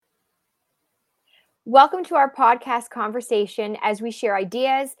Welcome to our podcast conversation as we share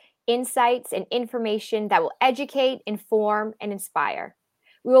ideas, insights, and information that will educate, inform, and inspire.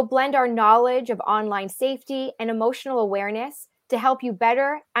 We will blend our knowledge of online safety and emotional awareness to help you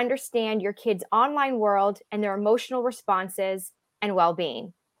better understand your kids' online world and their emotional responses and well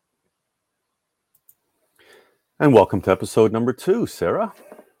being. And welcome to episode number 2, Sarah.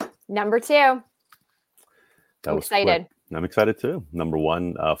 Number 2. That I'm was excited. quick. I'm excited too. Number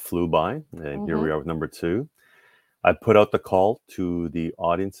 1 flew by, and here we Mhm. are with number 2. I put out the call to the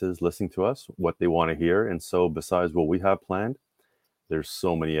audiences listening to us, what they want to hear. And so, besides what we have planned, there's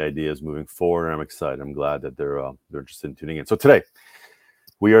so many ideas moving forward, and I'm excited. I'm glad that they're interested in tuning in. So today,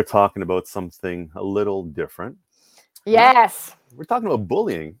 we are talking about something a little different. Yes. We're talking about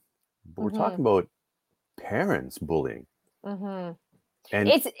bullying, but we're Mhm. talking about parents bullying. Mhm. And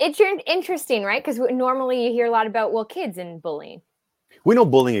It's interesting, right? Because normally you hear a lot about kids and bullying. we know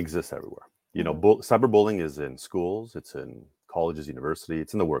bullying exists everywhere. Mhm. Cyberbullying is in schools, it's in colleges, university,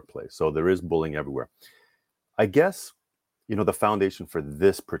 it's in the workplace. So there is bullying everywhere. I guess, the foundation for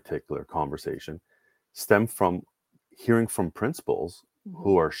this particular conversation stemmed from hearing from principals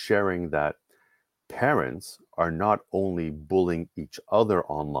who are sharing that parents are not only bullying each other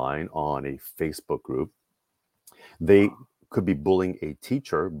online on a Facebook group, they could be bullying a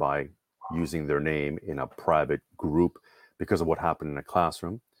teacher by using their name in a private group because of what happened in a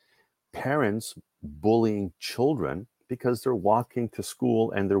classroom. Parents bullying children because they're walking to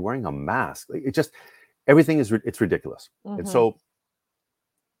school and they're wearing a mask. It just, everything it's ridiculous. And Mhm. so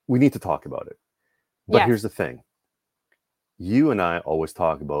we need to talk about it. But Yes. here's the thing. You and I always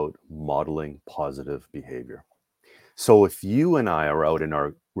talk about modeling positive behavior. So if you and I are out in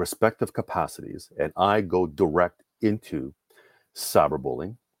our respective capacities and I go direct into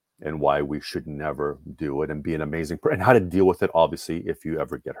cyberbullying and why we should never do it and be an amazing person and how to deal with it, obviously, if you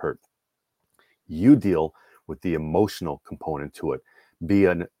ever get hurt. You deal with the emotional component to it. Be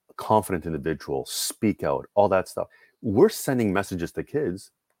a confident individual, speak out, all that stuff. We're sending messages to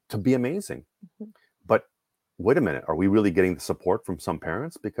kids to be amazing. Mhm. But wait a minute, are we really getting the support from some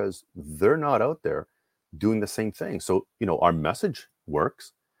parents? Because they're not out there doing the same thing. So, our message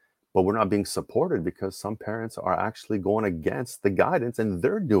works, but we're not being supported because some parents are actually going against the guidance and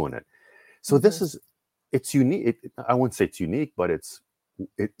they're doing it. So Mhm. it's unique. I wouldn't say it's unique, but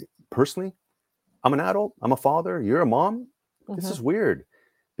personally, I'm an adult, I'm a father, you're a mom. This Mhm. is weird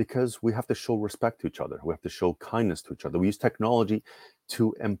because we have to show respect to each other. We have to show kindness to each other. We use technology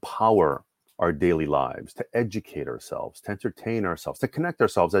to empower our daily lives, to educate ourselves, to entertain ourselves, to connect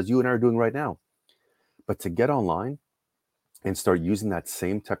ourselves as you and I are doing right now. But to get online and start using that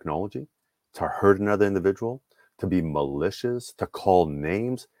same technology to hurt another individual, to be malicious, to call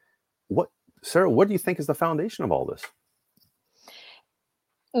names, Sarah, what do you think is the foundation of all this?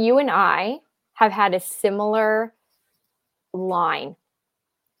 You and I have had a similar line,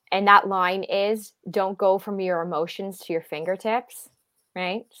 and that line is don't go from your emotions to your fingertips,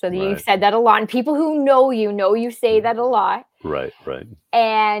 right? So you've Right. said that a lot, and people who know you say that a lot. Right, right.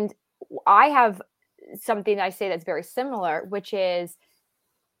 And I have something I say that's very similar, which is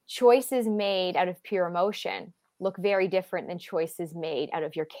choices made out of pure emotion look very different than choices made out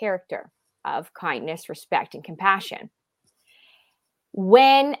of your character of kindness, respect, and compassion.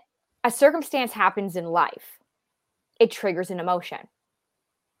 When a circumstance happens in life, it triggers an emotion.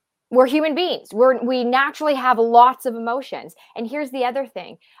 We're human beings. We naturally have lots of emotions. And here's the other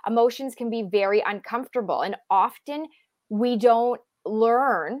thing. Emotions can be very uncomfortable, and often we don't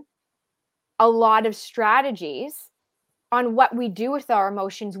learn a lot of strategies on what we do with our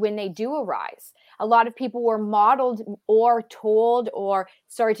emotions when they do arise. A lot of people were modeled or told or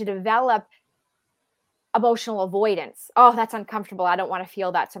started to develop emotional avoidance. Oh, that's uncomfortable. I don't want to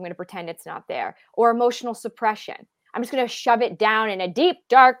feel that. So I'm going to pretend it's not there. Or emotional suppression. I'm just going to shove it down in a deep,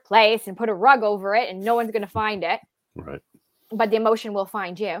 dark place and put a rug over it, and no one's going to find it. Right. But the emotion will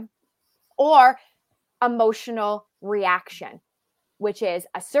find you. Or emotional reaction, which is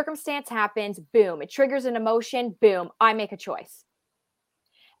a circumstance happens, boom, it triggers an emotion, boom, I make a choice.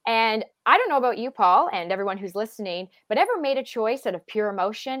 And I don't know about you, Paul, and everyone who's listening, but ever made a choice out of pure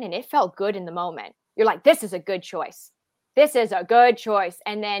emotion and it felt good in the moment? You're like, this is a good choice. This is a good choice.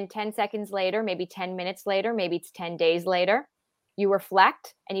 And then 10 seconds later, maybe 10 minutes later, maybe it's 10 days later, you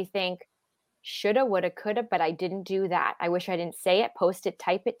reflect and you think, shoulda, woulda, coulda, but I didn't do that. I wish I didn't say it, post it,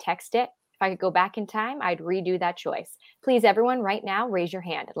 type it, text it. If I could go back in time, I'd redo that choice. Please, everyone, right now, raise your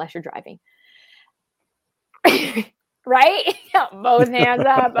hand unless you're driving. Right? Both hands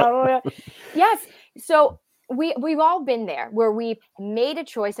up. Yes. So we've all been there where we've made a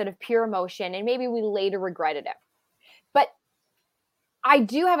choice out of pure emotion and maybe we later regretted it. But I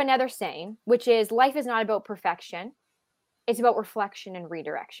do have another saying, which is life is not about perfection. It's about reflection and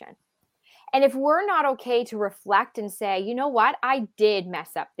redirection. And if we're not okay to reflect and say, you know what, I did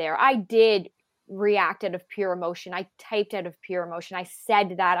mess up there. I did react out of pure emotion. I typed out of pure emotion. I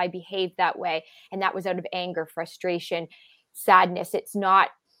said that. I behaved that way. And that was out of anger, frustration, sadness. It's not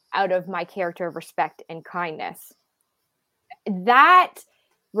out of my character of respect and kindness. That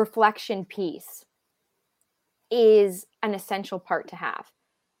reflection piece is an essential part to have,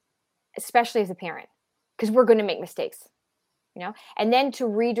 especially as a parent, because we're going to make mistakes. And then to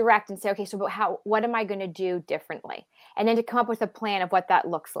redirect and say, okay, so what am I going to do differently? And then to come up with a plan of what that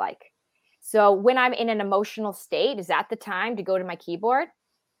looks like. So when I'm in an emotional state, is that the time to go to my keyboard?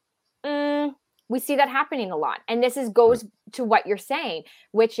 We see that happening a lot. And this goes to what you're saying,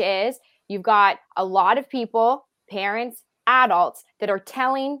 which is you've got a lot of people, parents, adults, that are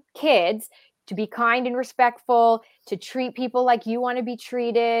telling kids to be kind and respectful, to treat people like you want to be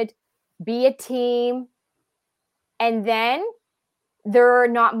treated, be a team. And then they're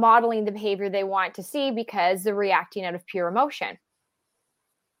not modeling the behavior they want to see because they're reacting out of pure emotion.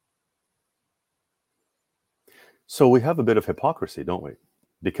 So we have a bit of hypocrisy, don't we?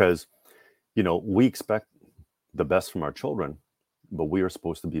 Because, we expect the best from our children, but we are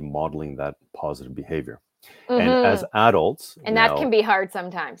supposed to be modeling that positive behavior. Mm-hmm. And as adults, and that can be hard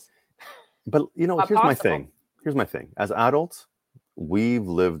sometimes. But, here's my thing. As adults, we've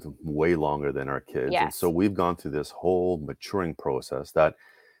lived way longer than our kids. Yes. And so we've gone through this whole maturing process that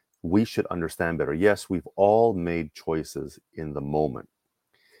we should understand better. Yes, we've all made choices in the moment.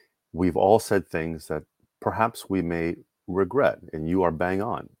 We've all said things that perhaps we may regret, and you are bang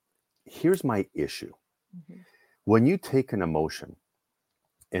on. Here's my issue. Mm-hmm. When you take an emotion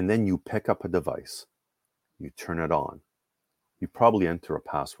and then you pick up a device, you turn it on, you probably enter a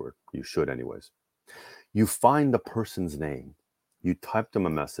password. You should anyways. You find the person's name, you type them a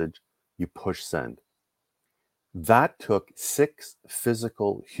message, you push send. That took 6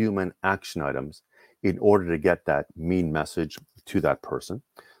 physical human action items in order to get that mean message to that person,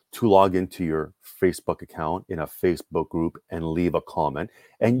 to log into your Facebook account in a Facebook group and leave a comment.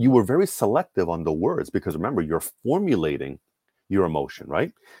 And you were very selective on the words because remember, you're formulating your emotion,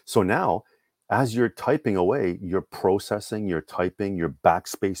 right? So now, as you're typing away, you're processing, you're typing, you're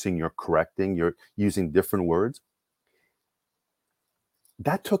backspacing, you're correcting, you're using different words.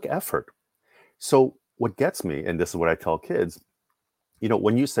 That took effort. So what gets me, and this is what I tell kids,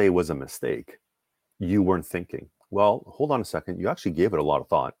 when you say it was a mistake, you weren't thinking. Well, hold on a second. You actually gave it a lot of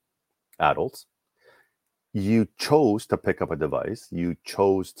thought. Adults, you chose to pick up a device. You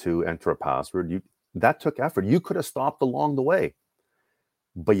chose to enter a password. That took effort. You could have stopped along the way,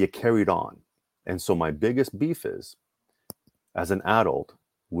 but you carried on. And so my biggest beef is, as an adult,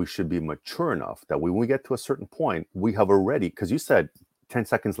 we should be mature enough that when we get to a certain point, we have already, because you said 10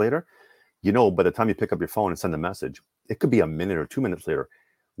 seconds later, by the time you pick up your phone and send a message, it could be a minute or 2 minutes later.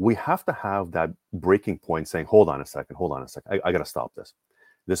 We have to have that breaking point saying, hold on a second. I got to stop this.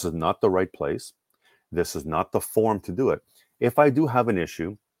 This is not the right place. This is not the forum to do it. If I do have an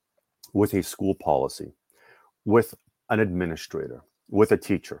issue with a school policy, with an administrator, with a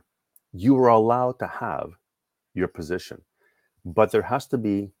teacher, you are allowed to have your position, but there has to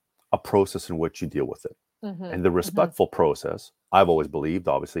be a process in which you deal with it. Mm-hmm. And the respectful process, I've always believed,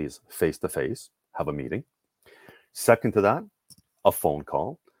 obviously, is face-to-face, have a meeting. Second to that, a phone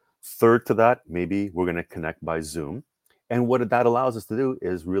call. Third to that, maybe we're going to connect by Zoom. And what that allows us to do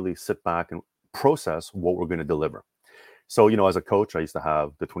is really sit back and process what we're going to deliver. So, as a coach, I used to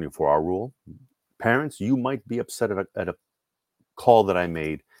have the 24-hour rule. Parents, you might be upset at a call that I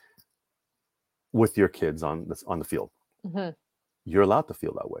made with your kids on the field. Mm-hmm. You're allowed to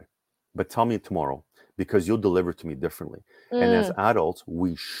feel that way. But tell me tomorrow, because you'll deliver to me differently. And as adults,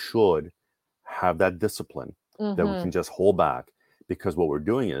 we should have that discipline that we can just hold back, because what we're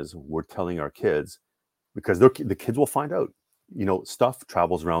doing is we're telling our kids, because the kids will find out, stuff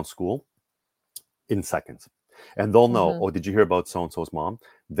travels around school in seconds. And they'll know, oh, did you hear about so-and-so's mom?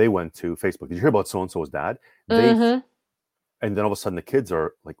 They went to Facebook. Did you hear about so-and-so's dad? And then all of a sudden the kids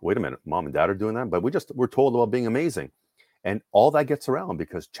are like, wait a minute, mom and dad are doing that? But we're told about being amazing. And all that gets around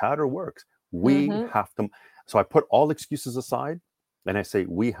because chatter works. We have to. So I put all excuses aside and I say,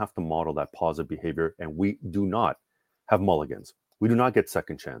 we have to model that positive behavior, and we do not have mulligans. We do not get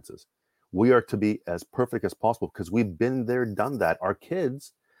second chances. We are to be as perfect as possible because we've been there, done that. Our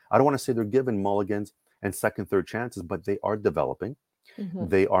kids, I don't want to say they're given mulligans and second, third chances, but they are developing. Mm-hmm.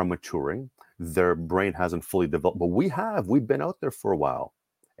 They are maturing. Their brain hasn't fully developed, but we've been out there for a while.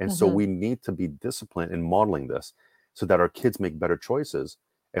 And so we need to be disciplined in modeling this so that our kids make better choices.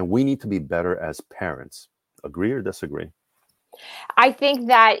 And we need to be better as parents. Agree or disagree? I think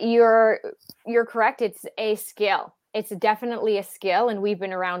that you're correct. It's a skill. It's definitely a skill, and we've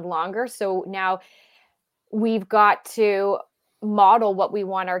been around longer. So now we've got to model what we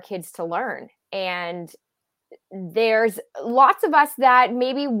want our kids to learn. And there's lots of us that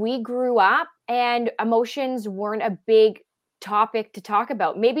maybe we grew up and emotions weren't a big topic to talk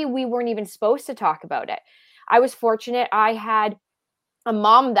about. Maybe we weren't even supposed to talk about it. I was fortunate. I had a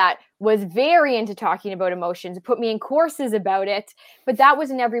mom that was very into talking about emotions, put me in courses about it, but that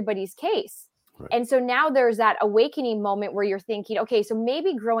wasn't everybody's case. Right. And so now there's that awakening moment where you're thinking, okay, so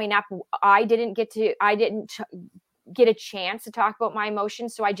maybe growing up, I didn't get a chance to talk about my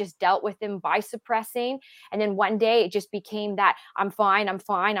emotions. So I just dealt with them by suppressing. And then one day it just became that I'm fine, I'm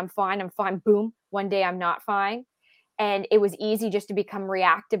fine, I'm fine, I'm fine. Boom. One day I'm not fine. And it was easy just to become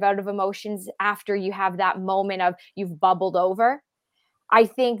reactive out of emotions after you have that moment of you've bubbled over. I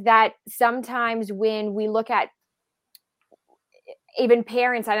think that sometimes when we look at even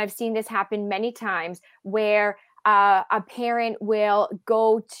parents, and I've seen this happen many times, where a parent will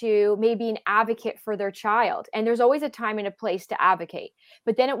go to maybe an advocate for their child. And there's always a time and a place to advocate.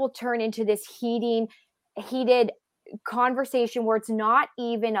 But then it will turn into this heated conversation where it's not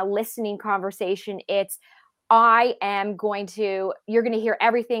even a listening conversation. It's, you're going to hear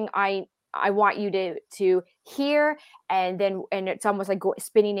everything I want you to hear, and it's almost like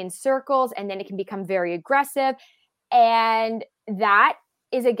spinning in circles, and then it can become very aggressive. And that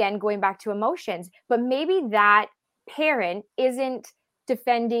is, again, going back to emotions. But maybe that parent isn't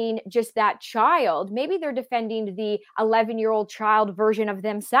defending just that child. Maybe they're defending the 11-year-old child version of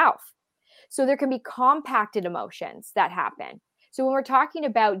themselves. So there can be compacted emotions that happen. So when we're talking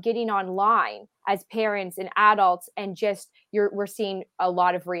about getting online as parents and adults, and just we're seeing a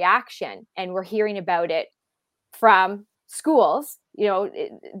lot of reaction, and we're hearing about it from schools.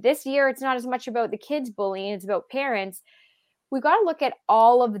 This year it's not as much about the kids bullying, it's about parents. We've got to look at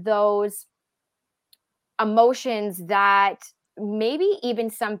all of those emotions that maybe even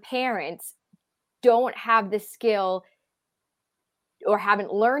some parents don't have the skill or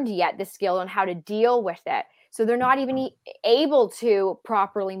haven't learned yet the skill on how to deal with it. So they're not even able to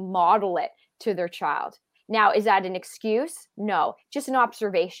properly model it to their child. Now, is that an excuse? No, just an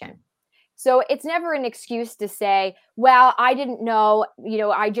observation. So it's never an excuse to say, well, I didn't know,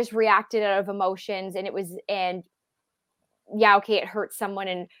 I just reacted out of emotions, and yeah, okay, it hurt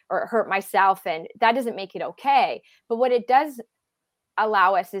someone or it hurt myself, and that doesn't make it okay. But what it does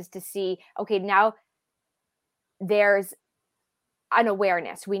allow us is to see, okay, now there's an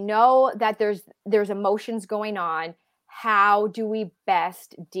awareness. We know that there's emotions going on. How do we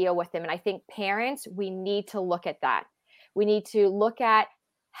best deal with them? And I think parents, we need to look at that. We need to look at,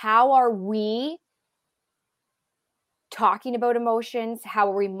 how are we talking about emotions?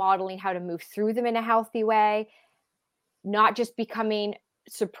 How are we modeling how to move through them in a healthy way? Not just becoming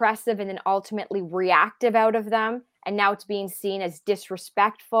suppressive and then ultimately reactive out of them. And now it's being seen as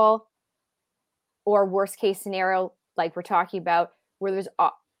disrespectful, or worst case scenario, like we're talking about, where there's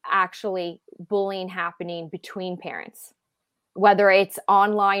actually bullying happening between parents, whether it's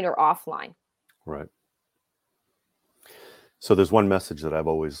online or offline. Right. So there's one message that I've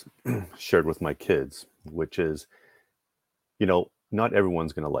always shared with my kids, which is, not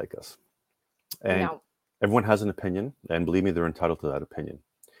everyone's going to like us. And No. everyone has an opinion, and believe me, they're entitled to that opinion.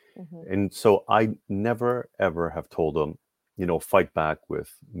 Mm-hmm. And so I never, ever have told them, fight back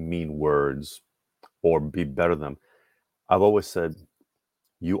with mean words or be better than them. I've always said,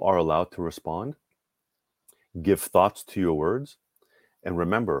 you are allowed to respond, give thoughts to your words. And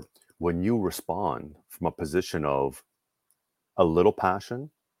remember, when you respond from a position of a little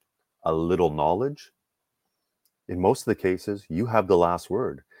passion, a little knowledge, in most of the cases, you have the last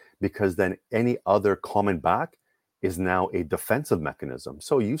word, because then any other comment back is now a defensive mechanism.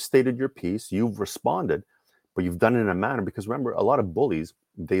 So you stated your piece, you've responded, but you've done it in a manner, because remember, a lot of bullies,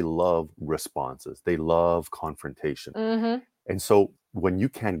 they love responses. They love confrontation. Mm-hmm. And so when you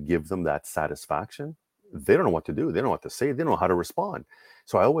can't give them that satisfaction, they don't know what to do. They don't know what to say. They don't know how to respond.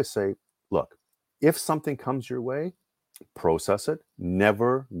 So I always say, look, if something comes your way, process it.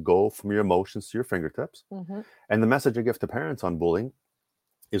 Never go from your emotions to your fingertips. Mm-hmm. And the message I give to parents on bullying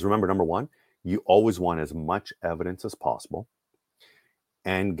is, remember, number one, you always want as much evidence as possible,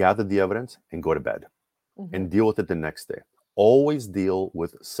 and gather the evidence and go to bed. Mm-hmm. And deal with it the next day. Always deal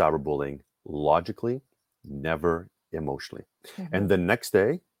with cyberbullying logically, never emotionally. Mm-hmm. And the next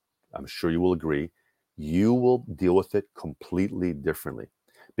day, I'm sure you will agree, you will deal with it completely differently,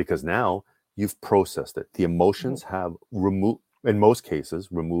 because now you've processed it. The emotions mm-hmm. have removed, in most cases,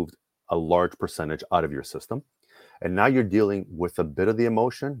 removed a large percentage out of your system. And now you're dealing with a bit of the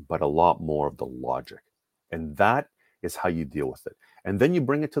emotion, but a lot more of the logic. And that is how you deal with it. And then you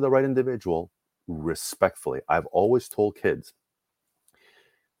bring it to the right individual respectfully. I've always told kids,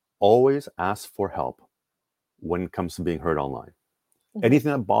 always ask for help when it comes to being hurt online. Mhm.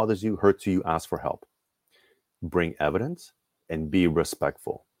 Anything that bothers you, hurts you, ask for help. Bring evidence and be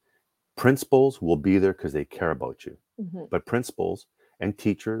respectful. Principals will be there because they care about you. Mhm. But principals and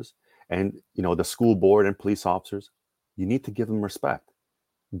teachers and the school board and police officers, you need to give them respect.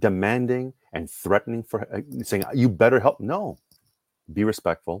 Demanding and threatening for saying you better help. No, be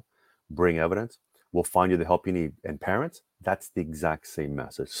respectful, bring evidence. We'll find you the help you need. And parents, that's the exact same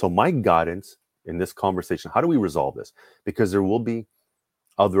message. So my guidance in this conversation, how do we resolve this? Because there will be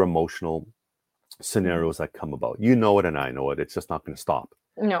other emotional scenarios that come about. You know it and I know it. It's just not going to stop.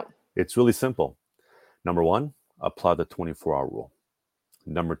 No. It's really simple. Number one, apply the 24-hour rule.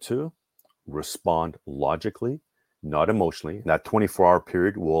 Number two, respond logically, not emotionally. That 24-hour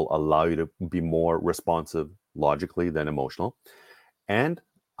period will allow you to be more responsive logically than emotional. And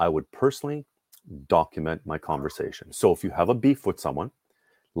I would personally document my conversation. So if you have a beef with someone,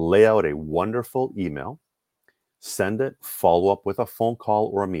 lay out a wonderful email, send it, follow up with a phone call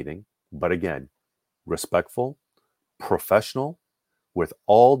or a meeting. But again, respectful, professional, with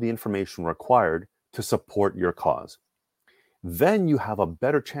all the information required to support your cause. Then you have a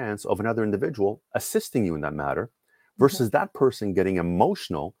better chance of another individual assisting you in that matter versus that person getting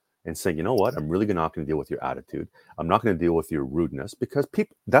emotional and saying, you know what, I'm really not going to deal with your attitude. I'm not going to deal with your rudeness, because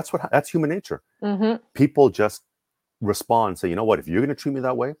people, that's human nature. Mm-hmm. People just respond and say, you know what, if you're going to treat me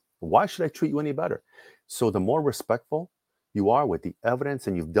that way, why should I treat you any better? So the more respectful you are with the evidence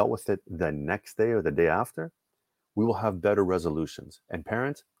and you've dealt with it the next day or the day after, we will have better resolutions. And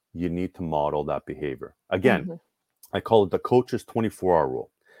parents, you need to model that behavior. Again, Mm-hmm. I call it the coach's 24-hour rule.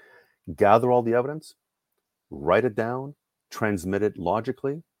 Gather all the evidence, write it down, transmit it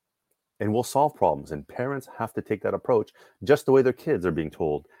logically, and we'll solve problems. And parents have to take that approach just the way their kids are being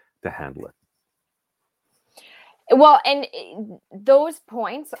told to handle it. Well, and those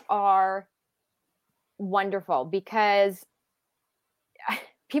points are wonderful because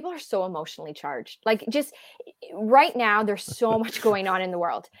people are so emotionally charged. Like, just right now, there's so much going on in the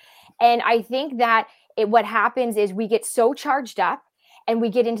world. And I think that what happens is we get so charged up and we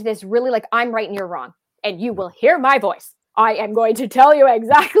get into this really like, I'm right and you're wrong. And you will hear my voice. I am going to tell you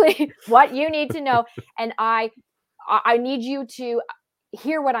exactly what you need to know. And I need you to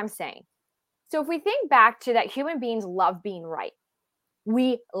hear what I'm saying. So if we think back to that, human beings love being right.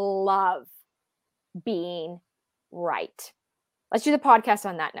 We love being right. Let's do the podcast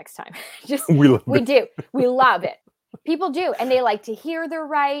on that next time. We do. We love it. People do, and they like to hear they're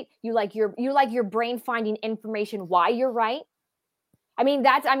right. You like your brain finding information why you're right.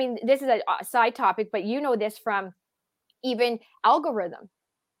 This is a side topic, but you know this from even algorithm,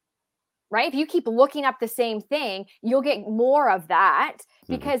 right? If you keep looking up the same thing, you'll get more of that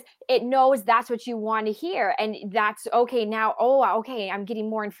because it knows that's what you want to hear. And that's okay. Now, okay, I'm getting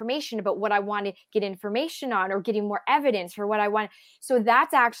more information about what I want to get information on, or getting more evidence for what I want. So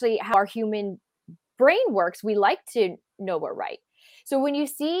that's actually how our human brain works. We like to know we're right. So when you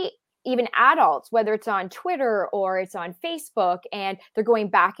see even adults, whether it's on Twitter or it's on Facebook, and they're going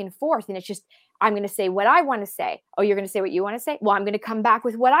back and forth, and it's just, I'm going to say what I want to say. Oh, you're going to say what you want to say? Well, I'm going to come back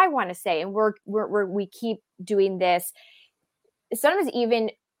with what I want to say. And we keep doing this. Sometimes even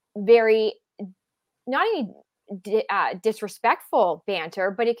very, not even disrespectful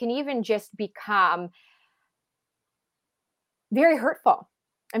banter, but it can even just become very hurtful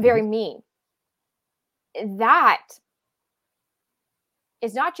and very mean. That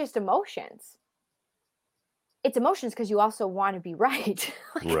is not just emotions. It's emotions because you also want to be right.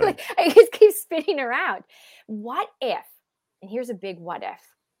 Right. I just keep spinning around. What if, and here's a big what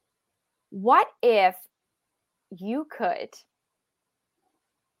if you could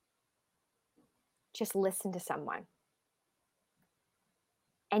just listen to someone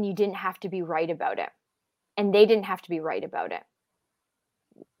and you didn't have to be right about it, and they didn't have to be right about it?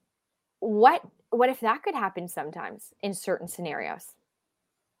 What if that could happen sometimes in certain scenarios?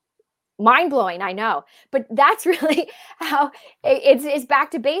 Mind-blowing, I know, but that's really how it's back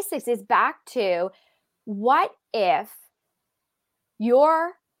to basics. It's back to, what if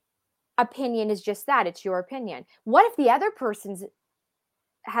your opinion is just that? It's your opinion. What if the other person's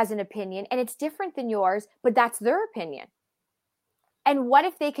has an opinion and it's different than yours, but that's their opinion? And what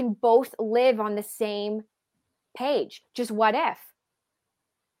if they can both live on the same page? Just what if?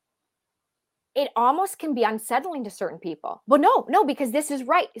 It almost can be unsettling to certain people. Well, no, because this is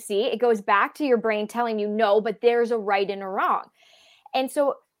right. See, it goes back to your brain telling you no, but there's a right and a wrong. And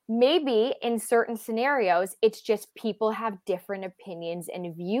so maybe in certain scenarios, it's just people have different opinions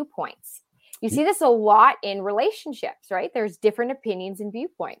and viewpoints. You see this a lot in relationships, right? There's different opinions and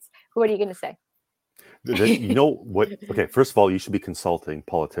viewpoints. What are you going to say? You know what? Okay, first of all, you should be consulting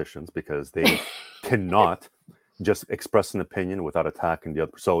politicians because they cannot just express an opinion without attacking the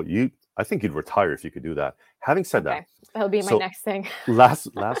other. So I think you'd retire if you could do that. Having said Okay, that, that'll be my next thing.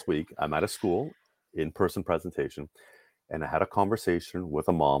 last week, I'm at a school in-person presentation, and I had a conversation with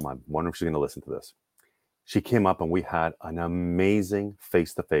a mom. I'm wondering if she's going to listen to this. She came up and we had an amazing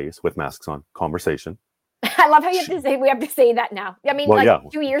face-to-face with masks on conversation. I love how we have to say that now. I mean, Well, yeah,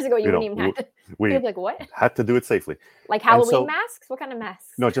 2 years ago, you wouldn't even have to. We You'd be like, what? had to do it safely. Like Halloween masks? What kind of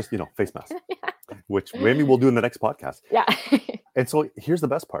masks? No, just, face masks, which maybe we'll do in the next podcast. Yeah. And so here's the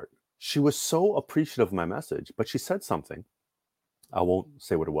best part. She was so appreciative of my message, but she said something. I won't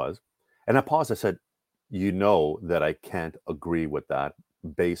say what it was. And I paused. I said, you know that I can't agree with that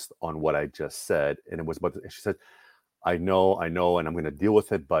based on what I just said. And it was, but she said, I know, and I'm going to deal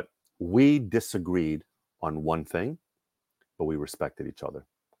with it. But we disagreed on one thing, but we respected each other.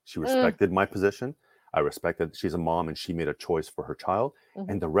 She respected my position. I respected she's a mom and she made a choice for her child.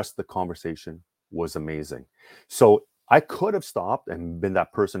 And the rest of the conversation was amazing. So I could have stopped and been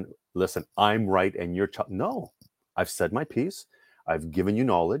that person. Listen, I'm right and your child. No, I've said my piece. I've given you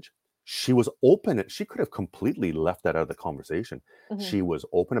knowledge. She was open. She could have completely left that out of the conversation. She was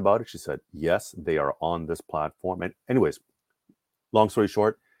open about it. She said, yes, they are on this platform. And anyways, long story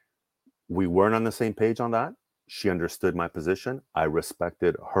short, we weren't on the same page on that. She understood my position. I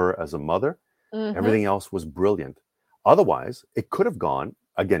respected her as a mother. Everything else was brilliant. Otherwise, it could have gone,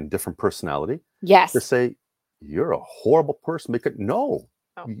 again, different personality. Yes. To say, you're a horrible person. Because no,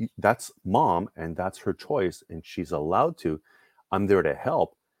 that's mom and that's her choice. And she's allowed to. I'm there to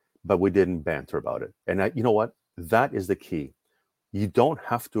help. But we didn't banter about it. And you know what? That is the key. You don't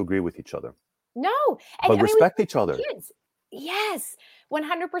have to agree with each other. No. But respect each other. Kids. Yes,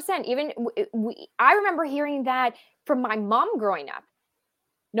 100%. Even I remember hearing that from my mom growing up.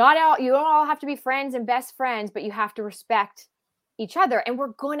 You don't all have to be friends and best friends, but you have to respect each other. And we're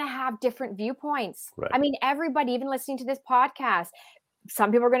going to have different viewpoints. Right. I mean, everybody, even listening to this podcast,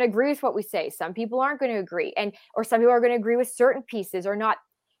 some people are going to agree with what we say. Some people aren't going to agree. Or some people are going to agree with certain pieces or not.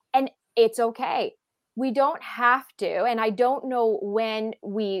 And it's okay. We don't have to. And I don't know when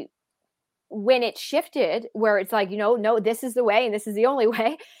it shifted where it's like, no, this is the way and this is the only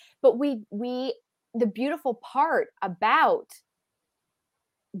way. But the beautiful part about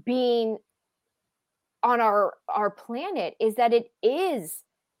being on our planet is that it is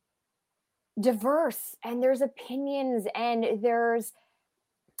diverse and there's opinions and there's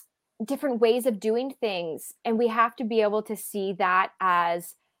different ways of doing things. And we have to be able to see that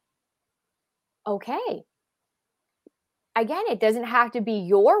as okay. Again, it doesn't have to be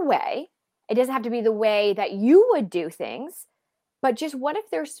your way. It doesn't have to be the way that you would do things, but just what if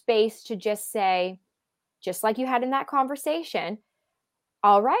there's space to just say, just like you had in that conversation,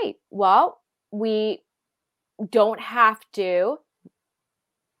 all right, well, we don't have to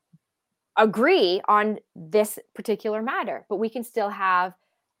agree on this particular matter, but we can still have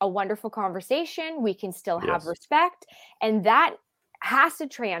a wonderful conversation. We can still have respect. And that has to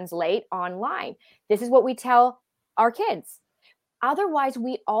translate online. This is what we tell our kids. Otherwise,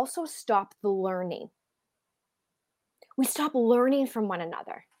 we also stop the learning. We stop learning from one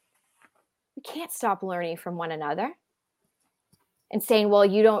another. We can't stop learning from one another. And saying, well,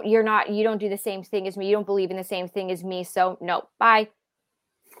 you don't do the same thing as me. You don't believe in the same thing as me. So no, bye.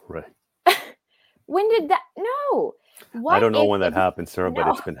 Right. When did that? No. I don't know when that happened, Sarah, but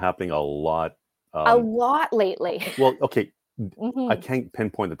it's been happening a lot. A lot lately. Well, okay. I can't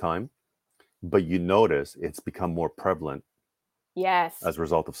pinpoint the time, but you notice it's become more prevalent. Yes. As a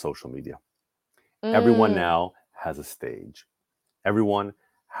result of social media. Everyone now has a stage. Everyone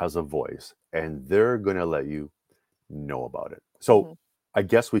has a voice, and they're going to let you know about it. So I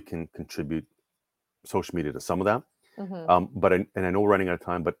guess we can contribute social media to some of that. But I know we're running out of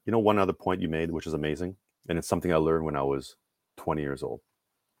time, but one other point you made, which is amazing, and it's something I learned when I was 20 years old.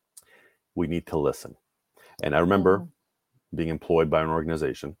 We need to listen. And I remember being employed by an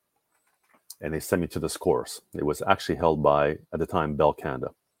organization, and they sent me to this course. It was actually held by, at the time, Bell Canada.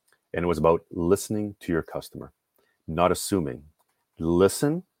 And it was about listening to your customer, not assuming.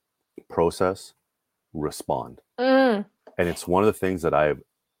 Listen, process, respond. And it's one of the things that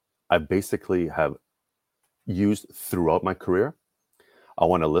I basically have used throughout my career. I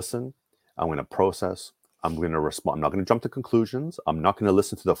want to listen. I'm going to process. I'm going to respond. I'm not going to jump to conclusions. I'm not going to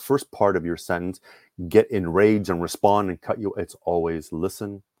listen to the first part of your sentence, get enraged and respond and cut you. It's always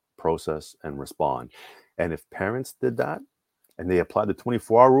listen, process, and respond. And if parents did that and they applied the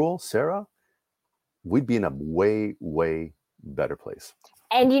 24-hour rule, Sarah, we'd be in a way, way better place.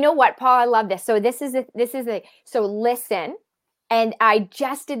 And you know what, Paul? I love this. So so listen. And I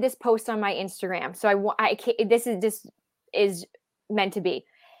just did this post on my Instagram. So this is meant to be.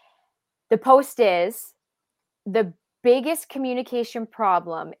 The post is, the biggest communication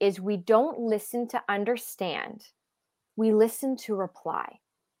problem is we don't listen to understand. We listen to reply.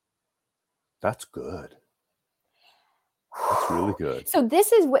 That's good. That's really good. So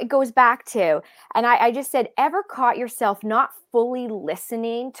this is what it goes back to. And I just said, ever caught yourself not fully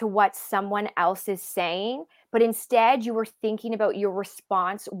listening to what someone else is saying, but instead you were thinking about your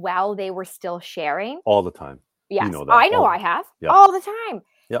response while they were still sharing? All the time. Yes, You know that. I know I have. Yeah. All the time.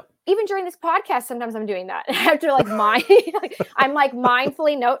 Yeah. Even during this podcast, sometimes I'm doing that. I have to I'm like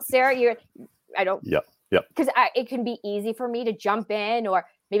mindfully, no, Sarah, I don't. Yeah. Yeah. Because it can be easy for me to jump in or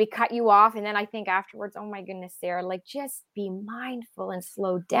maybe cut you off. And then I think afterwards, oh my goodness, Sarah, like just be mindful and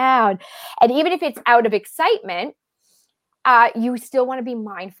slow down. And even if it's out of excitement, you still want to be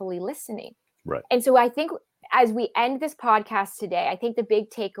mindfully listening. Right. And so I think as we end this podcast today, I think the big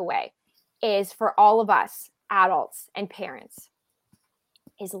takeaway is for all of us, adults and parents,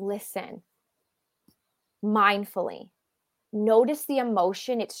 is listen mindfully. Notice the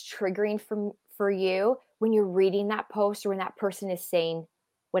emotion it's triggering for you when you're reading that post or when that person is saying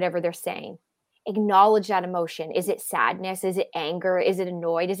whatever they're saying. Acknowledge that emotion. Is it sadness? Is it anger? Is it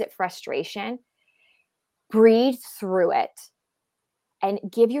annoyed? Is it frustration? Breathe through it and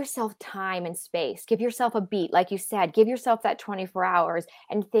give yourself time and space. Give yourself a beat. Like you said, give yourself that 24 hours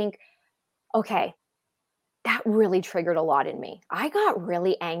and think, okay, that really triggered a lot in me. I got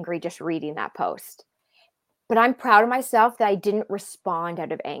really angry just reading that post. But I'm proud of myself that I didn't respond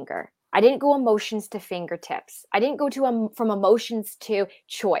out of anger. I didn't go emotions to fingertips. I didn't go from emotions to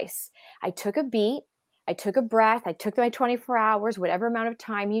choice. I took a beat. I took a breath. I took my 24 hours, whatever amount of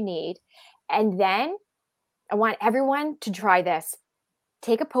time you need. And then I want everyone to try this.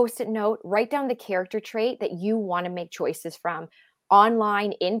 Take a Post-it note, write down the character trait that you want to make choices from,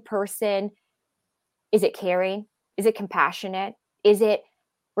 online, in person. Is it caring? Is it compassionate? Is it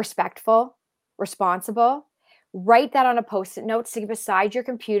respectful, responsible? Write that on a Post-it note, stick it beside your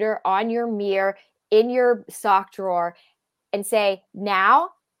computer, on your mirror, in your sock drawer, and say, now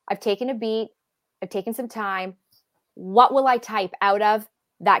I've taken a beat, I've taken some time. What will I type out of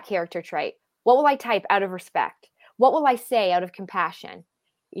that character trait? What will I type out of respect? What will I say out of compassion?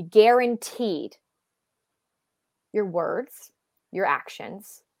 Guaranteed your words, your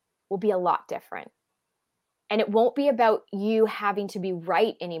actions will be a lot different. And it won't be about you having to be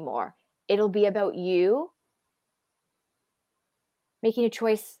right anymore. It'll be about you making a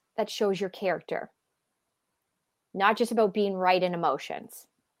choice that shows your character, not just about being right in emotions.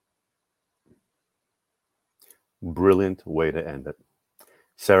 Brilliant way to end it.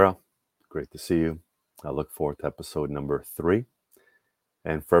 Sarah, great to see you. I look forward to episode number 3.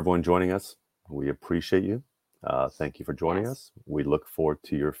 And for everyone joining us, we appreciate you. Thank you for joining us. We look forward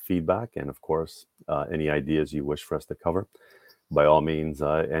to your feedback and, of course, any ideas you wish for us to cover. By all means,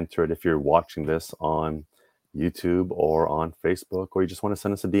 enter it if you're watching this on YouTube or on Facebook, or you just want to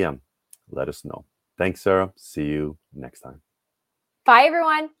send us a DM. Let us know. Thanks, Sarah. See you next time. Bye,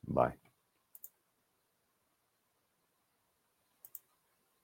 everyone. Bye.